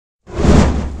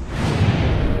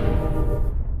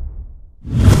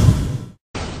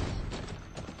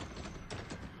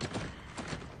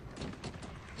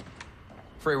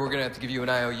Afraid we're gonna have to give you an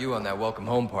IOU on that welcome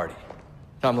home party.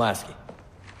 Tom Lasky,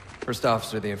 first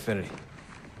officer of the Infinity.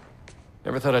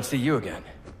 Never thought I'd see you again.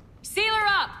 Seal her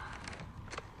up!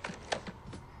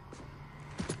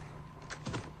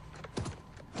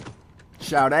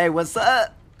 Shout, hey, what's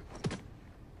up?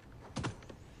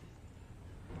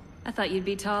 I thought you'd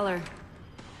be taller.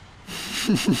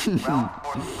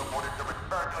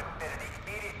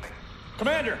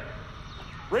 Commander!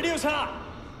 Radio's hot!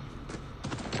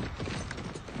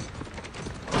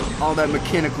 All that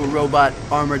mechanical robot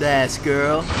armored ass,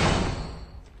 girl.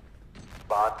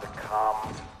 Bond to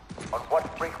come. On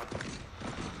what frequency?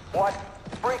 What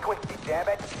frequency, damn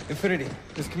it? Infinity,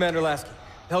 this is Commander Lasky.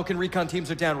 Pelican recon teams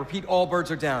are down. Repeat, all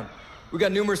birds are down. We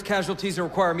got numerous casualties and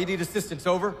require immediate assistance.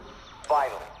 Over.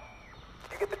 Finally.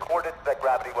 Did you get the coordinates of that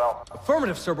gravity well?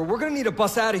 Affirmative, sir, but we're gonna need a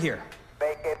bus out of here.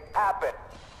 Make it happen.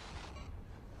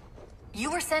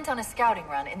 You were sent on a scouting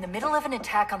run in the middle of an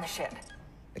attack on the ship.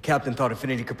 The captain thought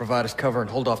Infinity could provide us cover and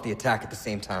hold off the attack at the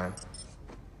same time.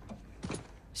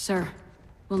 Sir,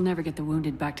 we'll never get the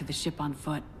wounded back to the ship on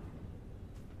foot.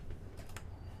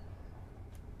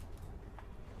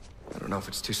 I don't know if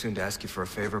it's too soon to ask you for a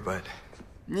favor, but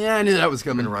Yeah, I knew that was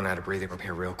I'm coming. gonna run out of breathing room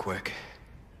here real quick.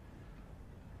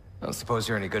 I don't suppose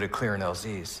you're any good at clearing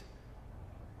LZs.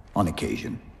 On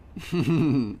occasion.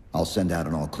 I'll send out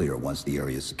an all clear once the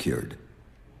area is secured.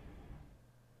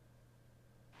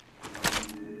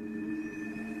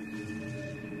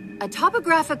 A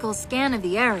topographical scan of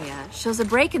the area shows a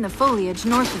break in the foliage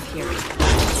north of here.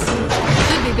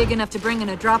 Should be big enough to bring in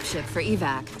a dropship for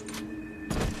evac.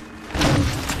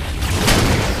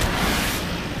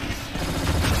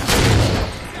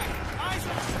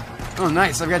 Oh,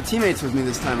 nice. I've got teammates with me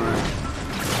this time around.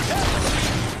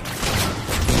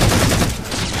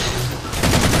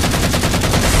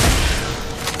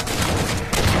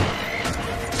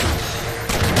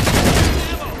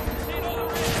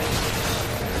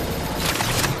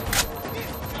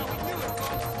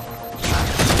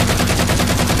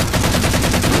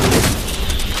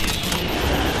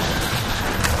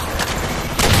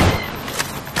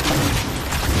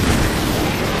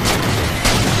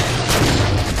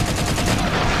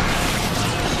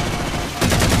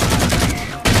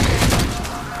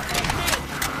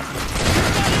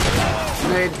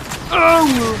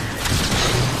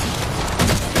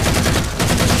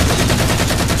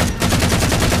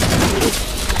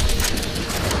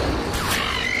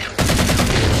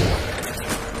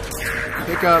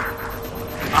 Pick up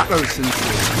auto sensor.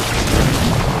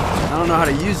 I don't know how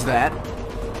to use that,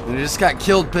 and I just got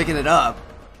killed picking it up.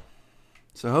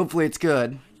 So hopefully it's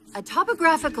good. A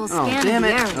topographical scan damn of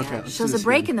the it. area Okay, let's do shows a this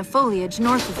break again. in the foliage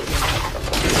north of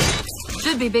here.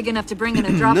 Should be big enough to bring in a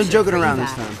dropship. No joking for around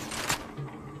evac. this time.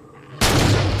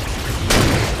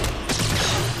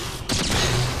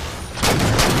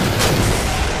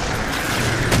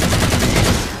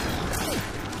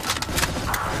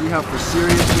 See how for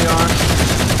serious we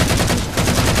are?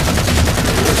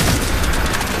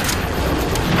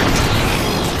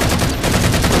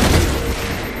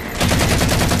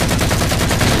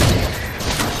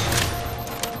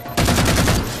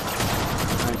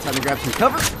 Alright, time to grab some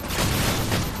cover.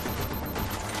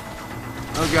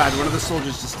 Oh god, one of the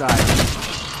soldiers just died.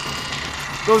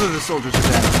 Both of the soldiers are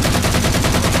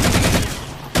dead.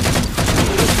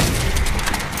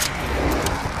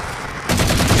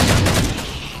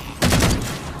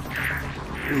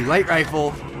 Ooh, light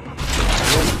rifle.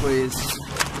 Yes, please.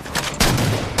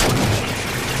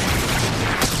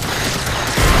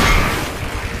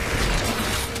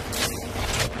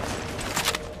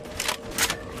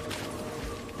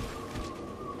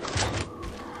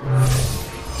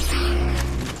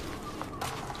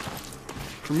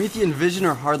 Promethean Vision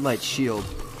or Hard Light Shield?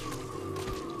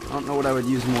 I don't know what I would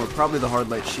use more. Probably the Hard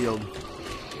Light Shield.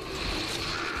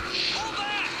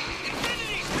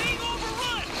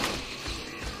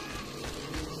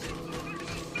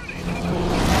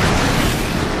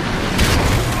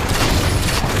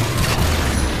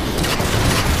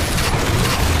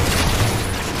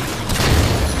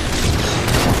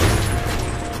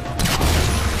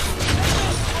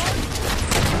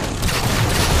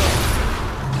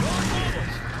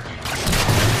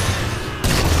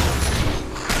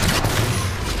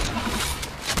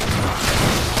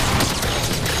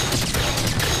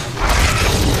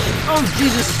 Oh,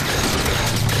 Jesus!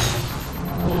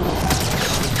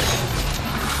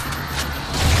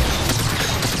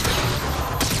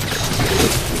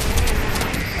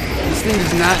 This thing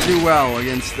does not do well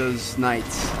against those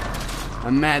knights.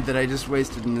 I'm mad that I just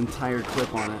wasted an entire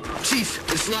clip on it. Chief,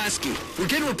 it's Lasky. We're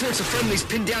getting reports of friendlies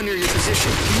pinned down near your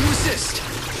position. Can you assist?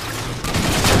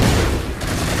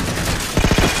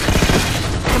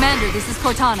 Commander, this is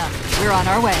Cortana. We're on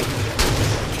our way.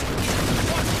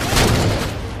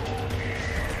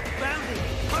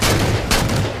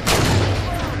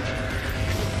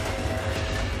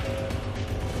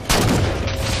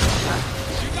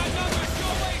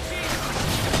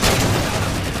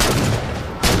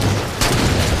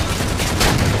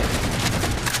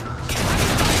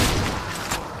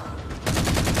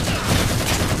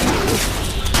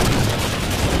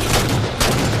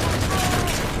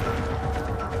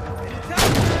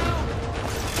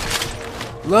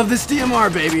 Love this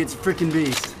DMR, baby. It's a freaking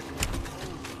beast.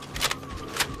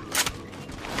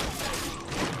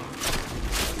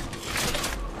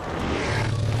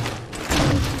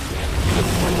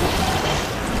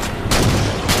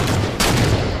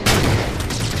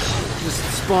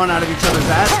 Just spawn out of each other's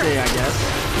ass day, I guess.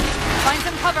 Find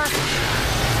some cover.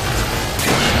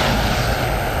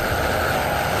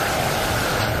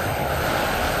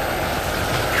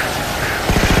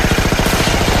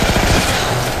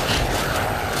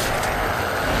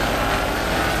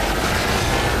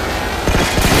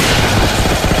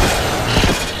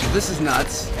 This is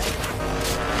nuts.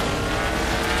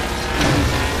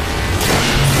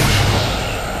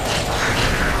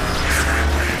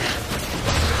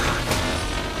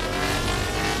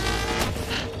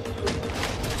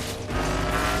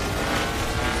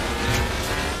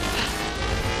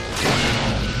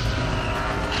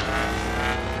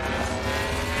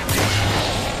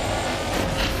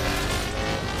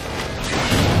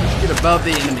 Get above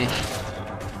the enemy.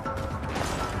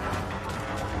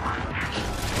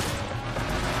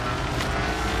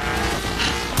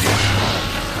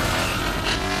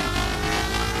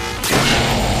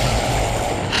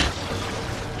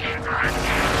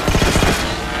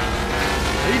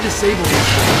 Disable these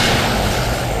things.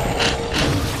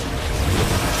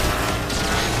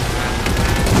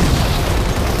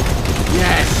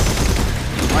 Yes!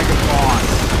 Like a boss.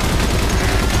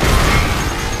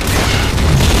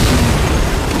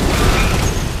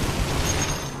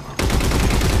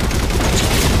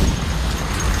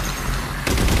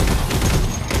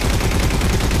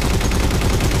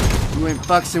 You ain't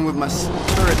fucking with my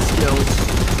turret skills.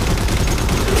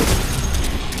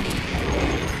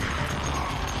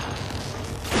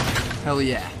 Hell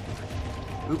yeah.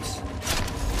 Oops.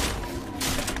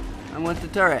 I want the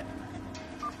turret.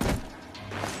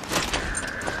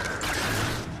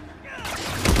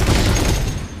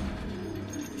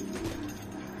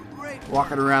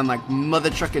 Walking around like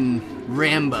mother trucking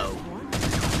Rambo.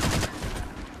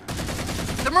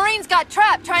 The Marines got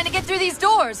trapped trying to get through these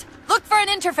doors. Look for an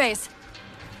interface.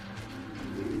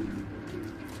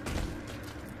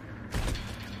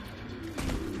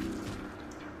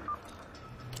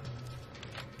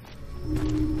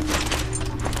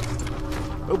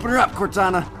 Open her up,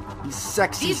 Cortana. You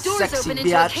sexy, These doors sexy open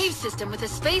into bitch. a cave system with a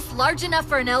space large enough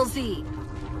for an LZ.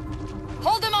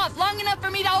 Hold them off long enough for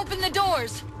me to open the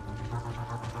doors.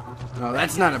 Oh,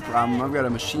 that's not a problem. I've got a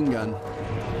machine gun.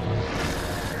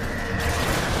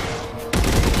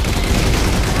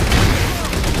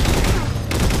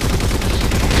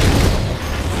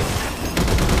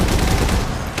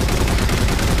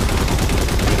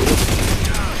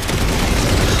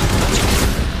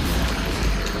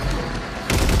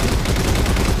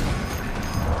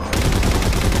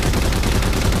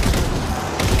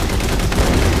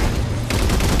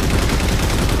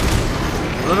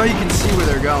 I love how you can see where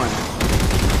they're going.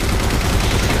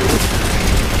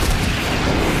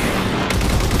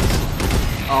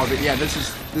 Oh, but yeah, this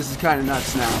is kind of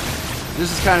nuts now.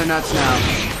 This is kind of nuts now.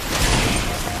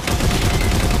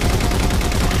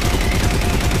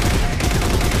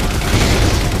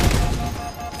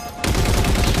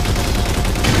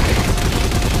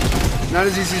 Not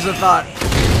as easy as I thought.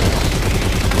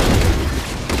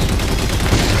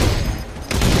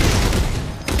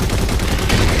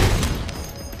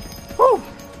 Woo!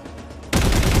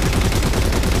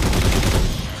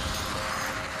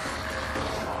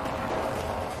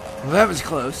 Well, that was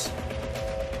close.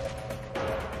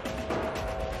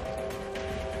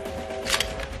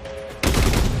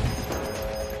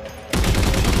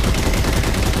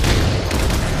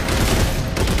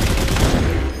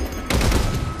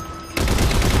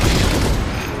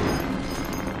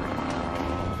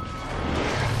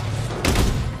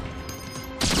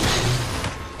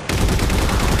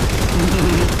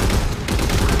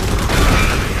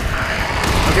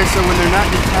 Okay, so when they're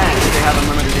not detached, they have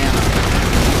unlimited ammo.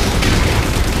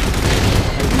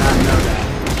 I did not know that.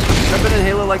 Has that been in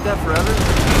Halo like that forever?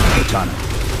 Cortana,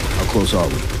 how close are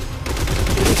we?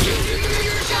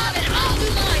 Your job and I'll do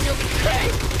mine, okay?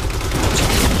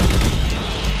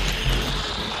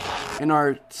 And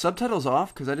are subtitles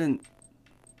off? Because I didn't...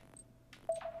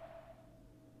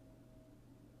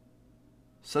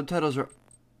 Subtitles are...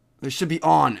 They should be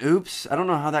on. Oops. I don't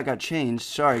know how that got changed.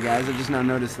 Sorry, guys. I just now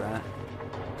noticed that.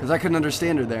 Because I couldn't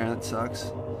understand her there. That sucks.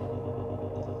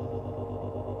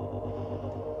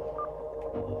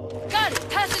 Got it!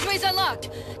 Passageway's unlocked!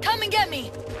 Come and get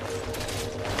me!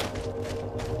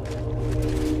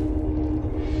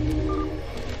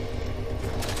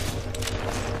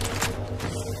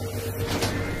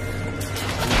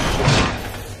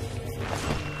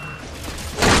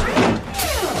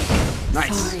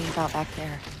 Nice. Sorry about back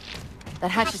there.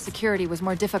 That hatch's security was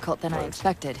more difficult than I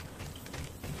expected.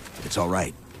 It's all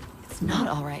right. It's not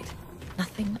alright.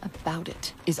 Nothing about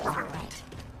it is alright.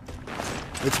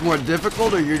 It's more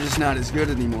difficult, or you're just not as good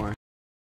anymore?